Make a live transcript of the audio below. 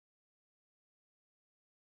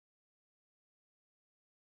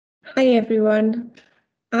Hi everyone,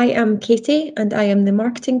 I am Katie and I am the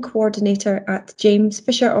marketing coordinator at James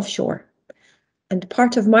Fisher Offshore. And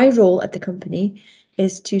part of my role at the company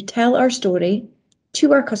is to tell our story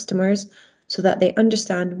to our customers so that they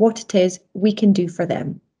understand what it is we can do for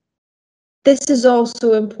them. This is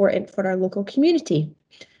also important for our local community.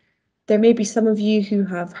 There may be some of you who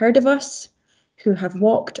have heard of us, who have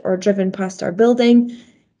walked or driven past our building,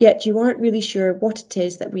 yet you aren't really sure what it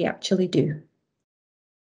is that we actually do.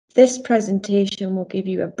 This presentation will give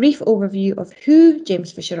you a brief overview of who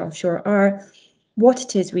James Fisher Offshore are, what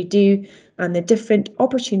it is we do, and the different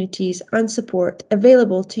opportunities and support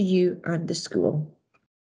available to you and the school.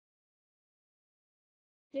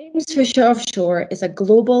 James Fisher Offshore is a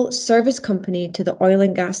global service company to the oil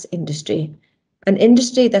and gas industry, an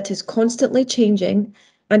industry that is constantly changing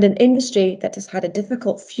and an industry that has had a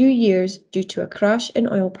difficult few years due to a crash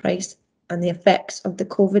in oil price and the effects of the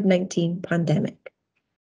COVID-19 pandemic.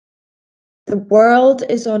 The world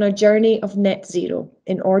is on a journey of net zero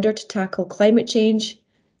in order to tackle climate change,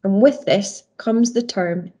 and with this comes the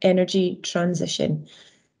term energy transition,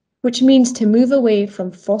 which means to move away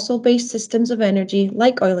from fossil-based systems of energy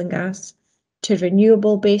like oil and gas to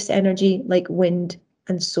renewable-based energy like wind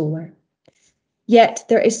and solar. Yet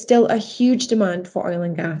there is still a huge demand for oil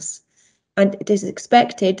and gas, and it is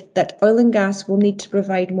expected that oil and gas will need to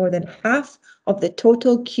provide more than half of the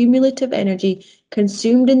total cumulative energy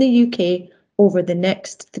consumed in the UK over the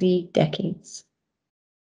next 3 decades.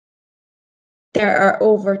 There are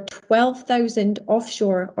over 12,000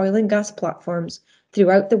 offshore oil and gas platforms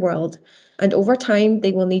throughout the world, and over time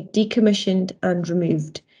they will need decommissioned and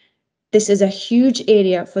removed. This is a huge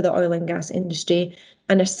area for the oil and gas industry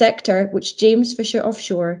and a sector which James Fisher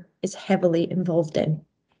Offshore is heavily involved in.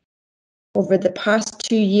 Over the past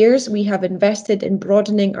 2 years, we have invested in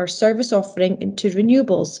broadening our service offering into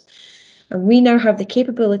renewables, and we now have the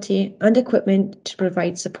capability and equipment to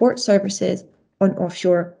provide support services on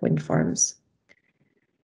offshore wind farms.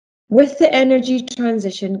 With the energy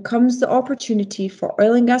transition comes the opportunity for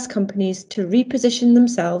oil and gas companies to reposition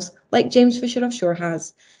themselves like James Fisher Offshore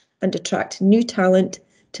has and attract new talent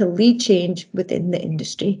to lead change within the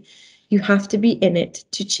industry. You have to be in it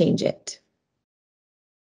to change it.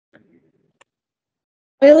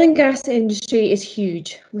 Oil and gas industry is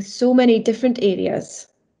huge with so many different areas.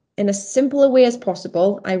 In as simple a way as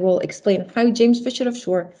possible, I will explain how James Fisher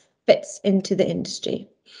Offshore fits into the industry.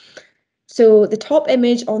 So the top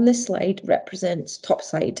image on this slide represents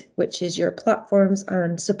topside, which is your platforms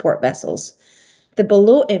and support vessels. The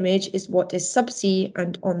below image is what is subsea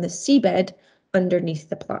and on the seabed underneath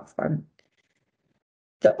the platform.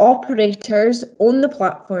 The operators own the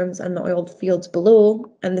platforms and the oil fields below,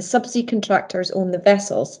 and the subsea contractors own the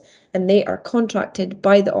vessels, and they are contracted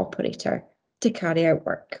by the operator to carry out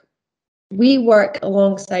work. We work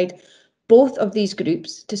alongside both of these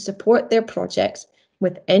groups to support their projects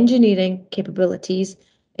with engineering capabilities,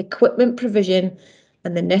 equipment provision,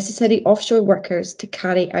 and the necessary offshore workers to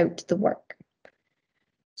carry out the work.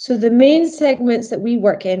 So the main segments that we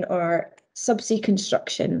work in are subsea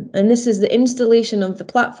construction, and this is the installation of the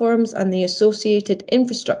platforms and the associated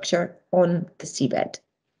infrastructure on the seabed.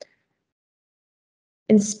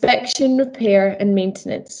 Inspection, repair, and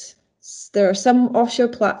maintenance. There are some offshore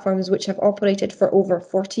platforms which have operated for over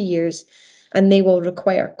 40 years, and they will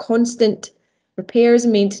require constant repairs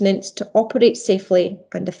and maintenance to operate safely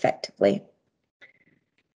and effectively.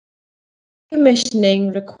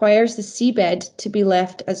 Commissioning requires the seabed to be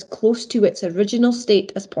left as close to its original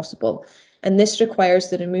state as possible, and this requires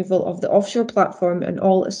the removal of the offshore platform and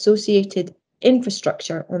all associated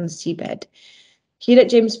infrastructure on the seabed. Here at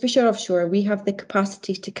James Fisher Offshore, we have the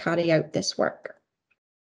capacity to carry out this work.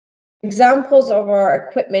 Examples of our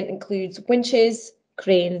equipment includes winches,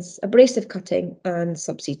 cranes, abrasive cutting, and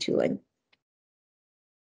subsea tooling.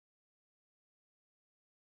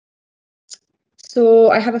 So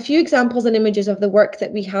I have a few examples and images of the work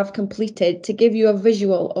that we have completed to give you a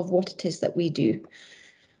visual of what it is that we do.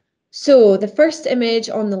 So the first image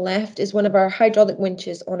on the left is one of our hydraulic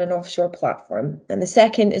winches on an offshore platform, and the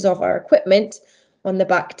second is of our equipment on the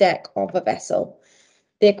back deck of a vessel.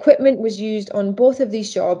 The equipment was used on both of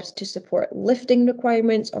these jobs to support lifting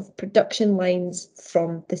requirements of production lines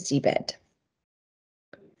from the seabed.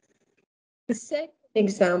 The second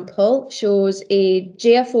example shows a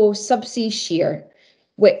JFO subsea shear,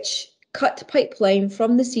 which cut pipeline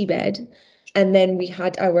from the seabed, and then we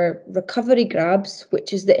had our recovery grabs,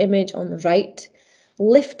 which is the image on the right,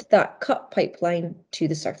 lift that cut pipeline to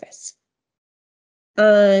the surface.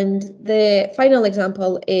 And the final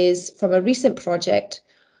example is from a recent project,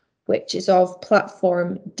 which is of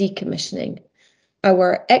platform decommissioning.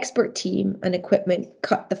 Our expert team and equipment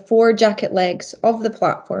cut the 4 jacket legs of the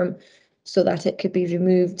platform so that it could be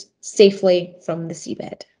removed safely from the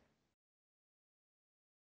seabed.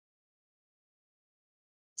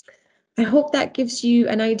 I hope that gives you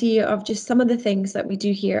an idea of just some of the things that we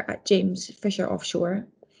do here at James Fisher Offshore.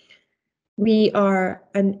 We are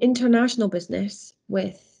an international business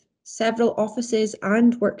with several offices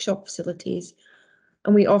and workshop facilities,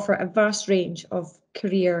 and we offer a vast range of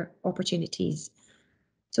career opportunities.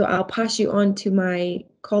 So I'll pass you on to my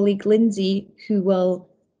colleague Lindsay, who will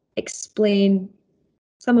explain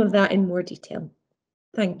some of that in more detail.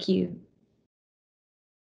 Thank you.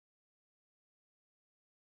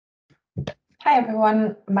 Hi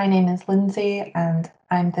everyone, my name is Lindsay and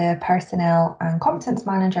I'm the Personnel and Competence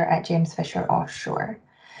Manager at James Fisher Offshore.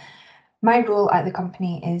 My role at the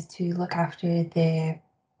company is to look after the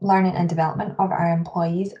learning and development of our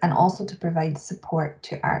employees and also to provide support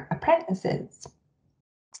to our apprentices.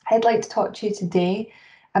 I'd like to talk to you today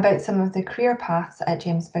about some of the career paths at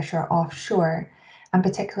James Fisher Offshore, and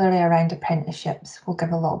particularly around apprenticeships. We'll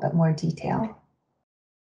give a little bit more detail.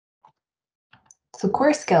 So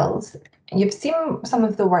core skills, you've seen some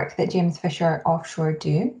of the work that James Fisher Offshore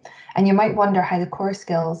do, and you might wonder how the core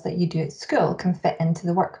skills that you do at school can fit into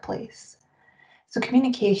the workplace. So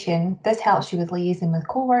communication, this helps you with liaising with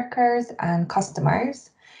co-workers and customers.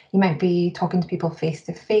 You might be talking to people face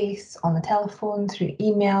to face, on the telephone, through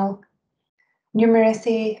email.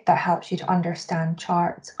 Numeracy, that helps you to understand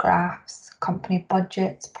charts, graphs, company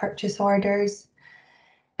budgets, purchase orders.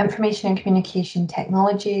 Information and communication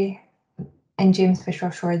technology. In James Fisher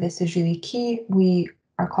Offshore, this is really key. We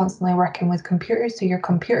are constantly working with computers, so your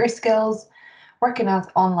computer skills, working with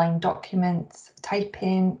online documents,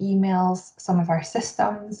 typing, emails, some of our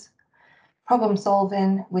systems. Problem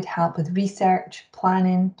solving would help with research,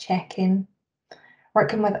 planning, checking.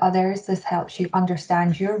 Working with others, this helps you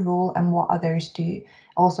understand your role and what others do. It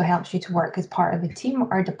also helps you to work as part of a team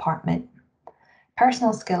or department.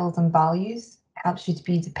 Personal skills and values helps you to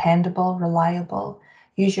be dependable, reliable,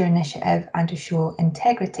 use your initiative and to show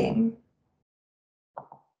integrity.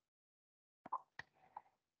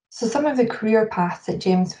 So some of the career paths at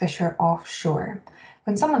James Fisher Offshore.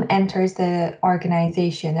 When someone enters the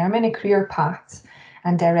organisation, there are many career paths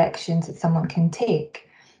and directions that someone can take.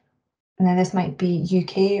 Now this might be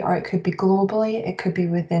UK or it could be globally, it could be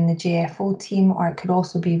within the JFO team or it could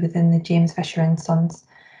also be within the James Fisher and Sons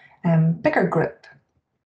bigger group.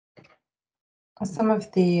 Some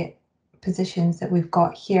of the positions that we've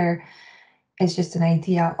got here is just an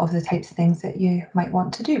idea of the types of things that you might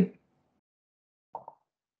want to do.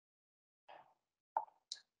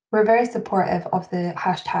 We're very supportive of the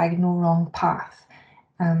hashtag no wrong path.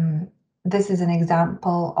 This is an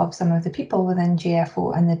example of some of the people within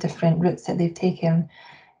JFO and the different routes that they've taken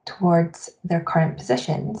towards their current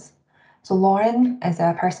positions. So Lauren is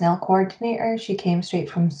a personnel coordinator. She came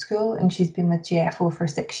straight from school and she's been with JFO for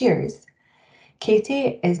 6 years.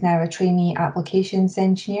 Katie is now a trainee applications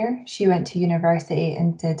engineer. She went to university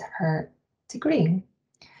and did her degree.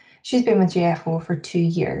 She's been with JFO for 2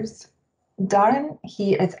 years. Darren,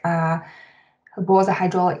 he was a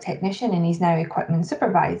hydraulic technician and he's now equipment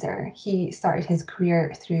supervisor. He started his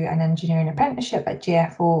career through an engineering apprenticeship at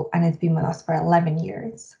JFO and has been with us for 11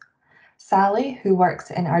 years. Sally, who works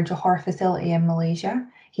in our Johor facility in Malaysia,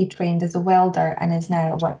 he trained as a welder and is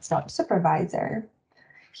now a workshop supervisor.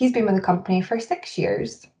 He's been with the company for 6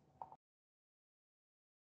 years.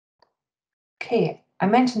 Okay, I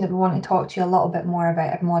mentioned that we want to talk to you a little bit more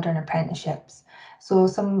about modern apprenticeships. So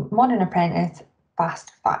some modern apprentice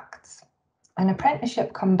fast facts. An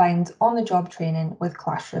apprenticeship combines on-the-job training with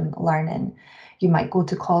classroom learning. You might go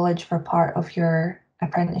to college for part of your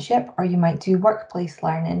apprenticeship, or you might do workplace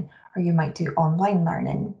learning, or you might do online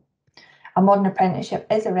learning. A modern apprenticeship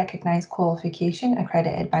is a recognised qualification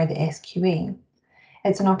accredited by the SQA.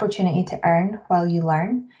 It's an opportunity to earn while you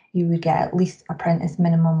learn. You would get at least apprentice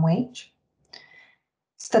minimum wage.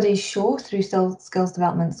 Studies show through Skills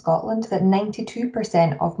Development Scotland that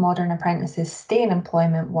 92% of modern apprentices stay in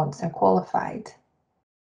employment once they're qualified.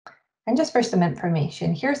 And just for some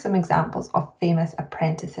information, here's some examples of famous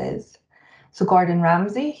apprentices. So Gordon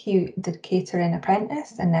Ramsay, he did catering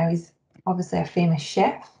apprentice and now he's obviously a famous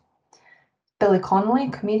chef. Billy Connolly,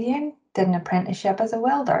 comedian, did an apprenticeship as a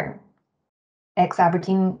welder.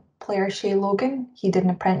 Ex-Aberdeen player Shay Logan, he did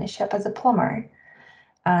an apprenticeship as a plumber.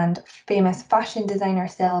 And famous fashion designer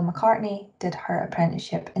Stella McCartney did her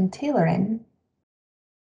apprenticeship in tailoring.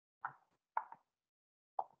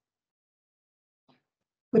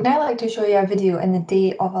 We'd now like to show you a video in the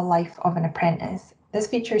day of a life of an apprentice. This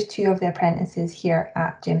features 2 of the apprentices here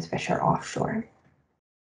at James Fisher Offshore.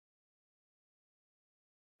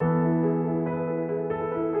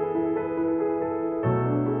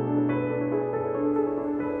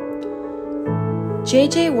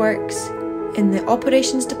 JJ works in the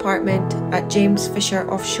operations department at James Fisher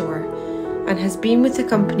Offshore and has been with the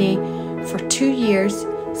company for 2 years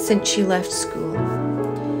since she left school.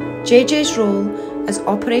 JJ's role as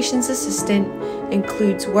operations assistant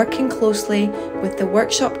includes working closely with the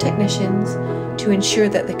workshop technicians to ensure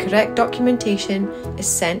that the correct documentation is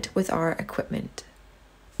sent with our equipment.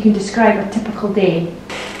 You can describe a typical day.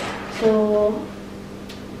 So,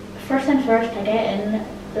 first things first, I get in,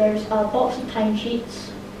 there's a box of timesheets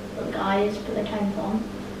that the guys put their times on,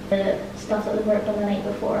 the stuff that they worked on the night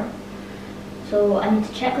before. So I need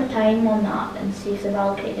to check the time on that and see if they've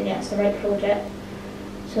allocated against the right project.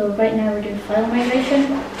 So right now we're doing file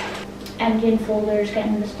migration, emptying folders,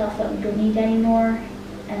 getting the stuff that we don't need anymore,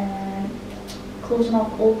 closing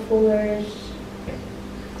off old folders.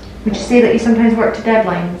 Would you say that you sometimes work to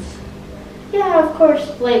deadlines? Yeah, of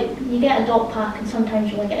course. Like, you get a doc pack and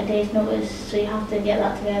sometimes you only get a day's notice, so you have to get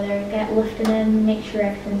that together, get lifting in, make sure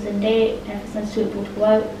everything's in date, everything's suitable to go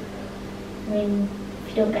out. I mean, if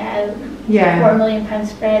you don't get out £250,000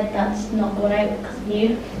 spread, that's not going out because of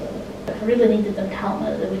you. If I really needed them to help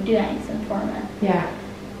me, they would do anything for me. Yeah.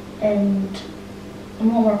 And I'm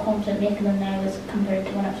a lot more confident making them now as compared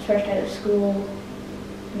to when I was first out of school.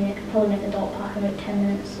 I mean, I could probably make a doc pack in about 10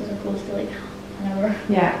 minutes as opposed to like an hour.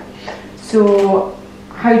 Yeah. So,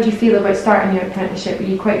 how do you feel about starting your apprenticeship? Are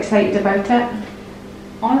you quite excited about it?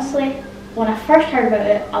 Honestly, when I first heard about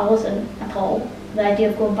it, I wasn't at all. The idea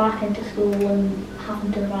of going back into school and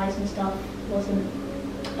having to revise and stuff wasn't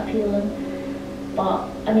appealing. But,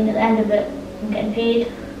 I mean, at the end of it, I'm getting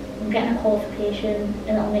paid, I'm getting a qualification,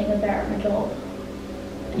 and it'll make me better at my job.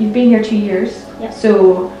 You've been here 2 years. Yep.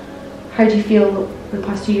 So, how do you feel the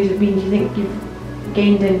past 2 years have been? Do you think you've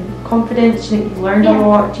gained in confidence? Do you think you've learned a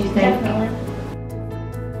lot? Do you think? Definitely.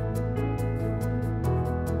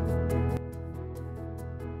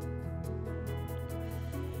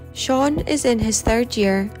 Sean is in his 3rd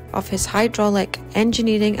year of his hydraulic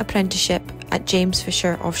engineering apprenticeship at James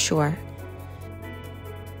Fisher Offshore.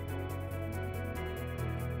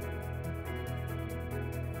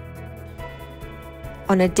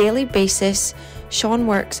 On a daily basis, Sean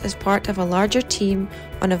works as part of a larger team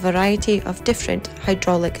on a variety of different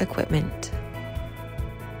hydraulic equipment.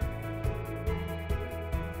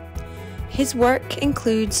 His work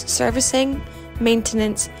includes servicing,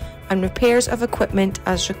 maintenance, and repairs of equipment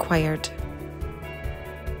as required.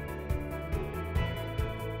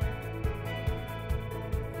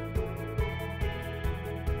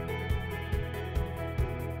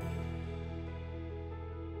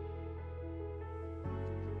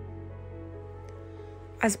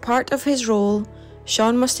 As part of his role,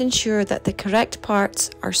 Sean must ensure that the correct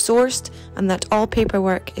parts are sourced and that all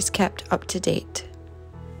paperwork is kept up to date.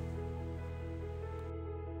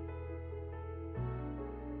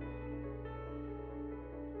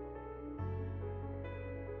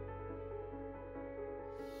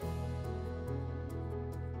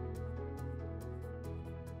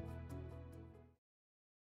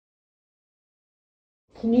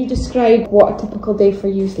 Can you describe what a typical day for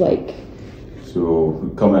you is like? So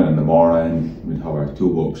we'd come in the morning, we'd have our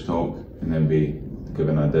toolbox talk and then be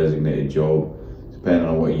given a designated job. Depending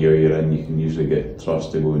on what year you're in, you can usually get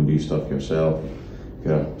thrust to go and do stuff yourself. If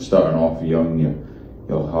you're starting off young,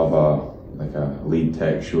 you'll have a lead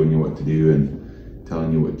tech showing you what to do and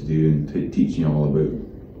telling you what to do and teaching you all about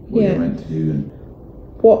what you're meant to do. And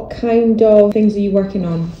what kind of things are you working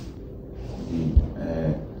on?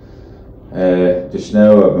 Just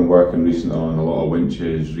now I've been working recently on a lot of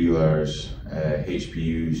winches, reelers,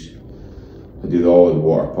 HPUs. I do all the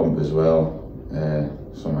water pump as well,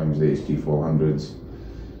 sometimes the HT400s.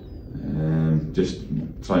 Just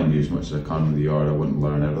try and do as much as I can in the yard. I wouldn't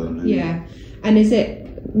learn everything really. Yeah, and is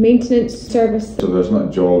it maintenance, service? So there's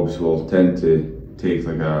not jobs, we'll tend to take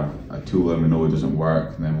like a tool in we know it doesn't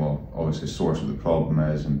work, and then we'll obviously source what the problem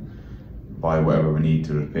is and buy whatever we need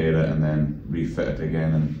to repair it and then refit it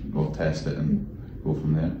again, and we'll test it and go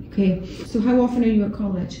from there. Okay, so how often are you at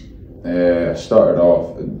college? I started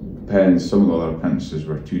off, it depends, some of the other apprentices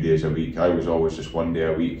were 2 days a week. I was always just 1 day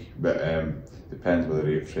a week, but depends whether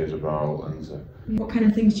you're Fraser Barrel and so. What kind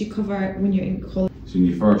of things do you cover when you're in college? So when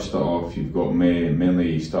you first start off, you've got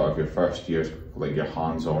mainly you start off your first year, like your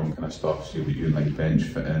hands-on kind of stuff, so you'll be doing like bench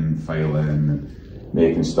fitting, filing, and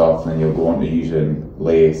making stuff, and then you'll go on to using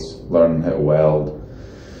lathes, learning how to weld,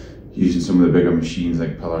 using some of the bigger machines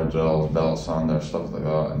like pillar drills, belt sanders, stuff like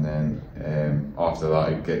that, and then after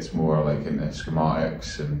that it gets more like into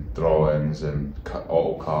schematics and drawings and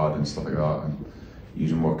AutoCAD and stuff like that, and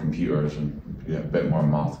using more computers and a bit more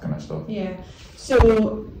math kind of stuff. Yeah.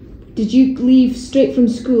 So, did you leave straight from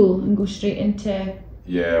school and go straight into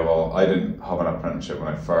Yeah, well, I didn't have an apprenticeship when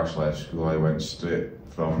I first left school. I went straight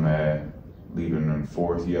from leaving in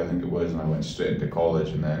fourth year, I think it was, and I went straight into college.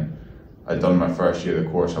 And then I'd done my first year of the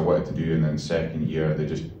course I wanted to do, and then second year they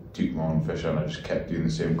just took me on fishing, and I just kept doing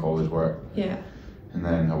the same college work. Yeah. And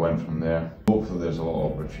then I went from there. Hopefully there's a lot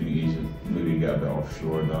of opportunities and maybe get a bit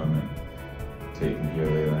offshore done and take me here,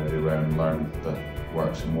 there and everywhere and learn to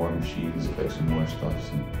work some more machines, fix some more stuff.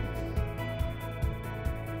 So.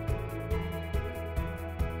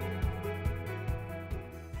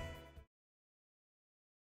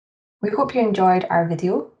 We hope you enjoyed our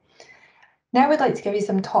video. Now we'd like to give you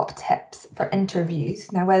some top tips for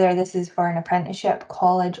interviews. Now, whether this is for an apprenticeship,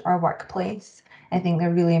 college or workplace, I think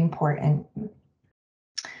they're really important.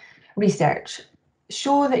 Research.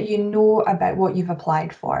 Show that you know about what you've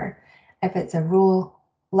applied for. If it's a role,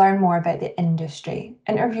 learn more about the industry.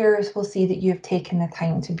 Interviewers will see that you have taken the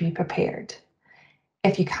time to be prepared.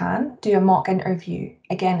 If you can, do a mock interview.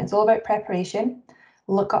 Again, it's all about preparation.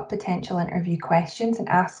 Look up potential interview questions and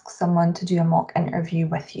ask someone to do a mock interview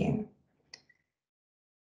with you.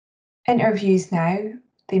 Interviews now,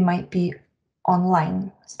 they might be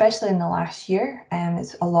online, especially in the last year,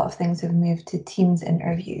 and a lot of things have moved to Teams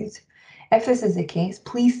interviews. If this is the case,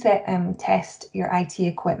 please test your IT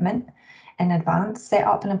equipment in advance. Set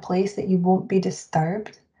up in a place that you won't be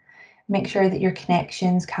disturbed. Make sure that your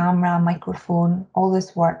connections, camera, microphone, all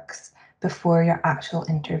this works before your actual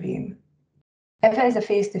interview. If it is a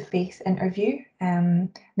face-to-face interview,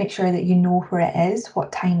 make sure that you know where it is,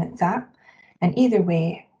 what time it's at, and either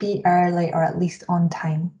way, be early or at least on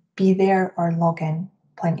time. Be there or log in,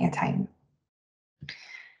 plenty of time.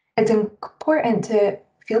 It's important to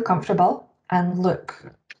feel comfortable and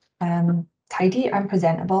look tidy and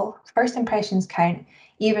presentable. First impressions count,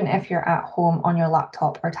 even if you're at home on your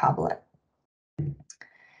laptop or tablet.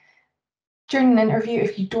 During an interview,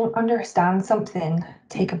 if you don't understand something,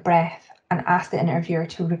 take a breath and ask the interviewer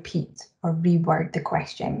to repeat or reword the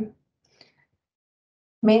question.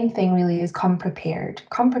 Main thing really is come prepared.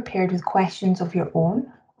 Come prepared with questions of your own,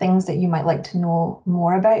 things that you might like to know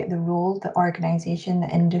more about the role, the organisation, the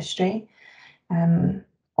industry,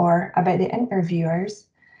 or about the interviewers.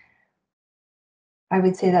 I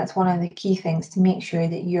would say that's one of the key things to make sure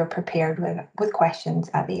that you're prepared with questions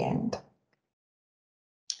at the end.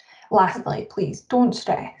 Lastly, please don't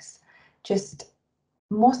stress. Just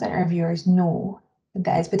most interviewers know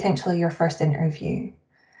that it's potentially your first interview.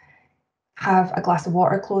 Have a glass of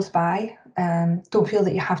water close by. Don't feel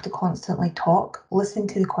that you have to constantly talk. Listen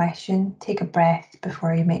to the question, take a breath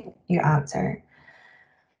before you make your answer.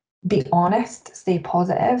 Be honest, stay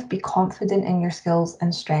positive, be confident in your skills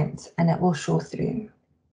and strengths, and it will show through.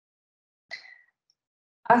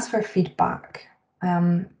 Ask for feedback.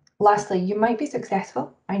 Lastly, you might be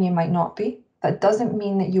successful and you might not be. That doesn't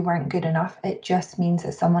mean that you weren't good enough. It just means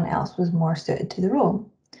that someone else was more suited to the role.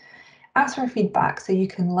 Ask for feedback so you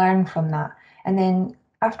can learn from that. And then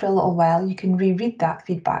after a little while, you can reread that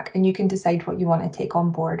feedback and you can decide what you want to take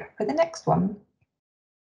on board for the next one.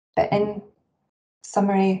 But in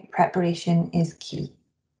summary, preparation is key.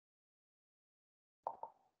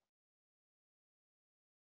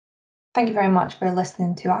 Thank you very much for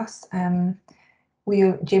listening to us.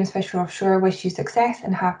 We, James Fisher Offshore, wish you success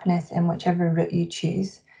and happiness in whichever route you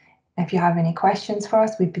choose. If you have any questions for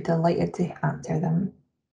us, we'd be delighted to answer them.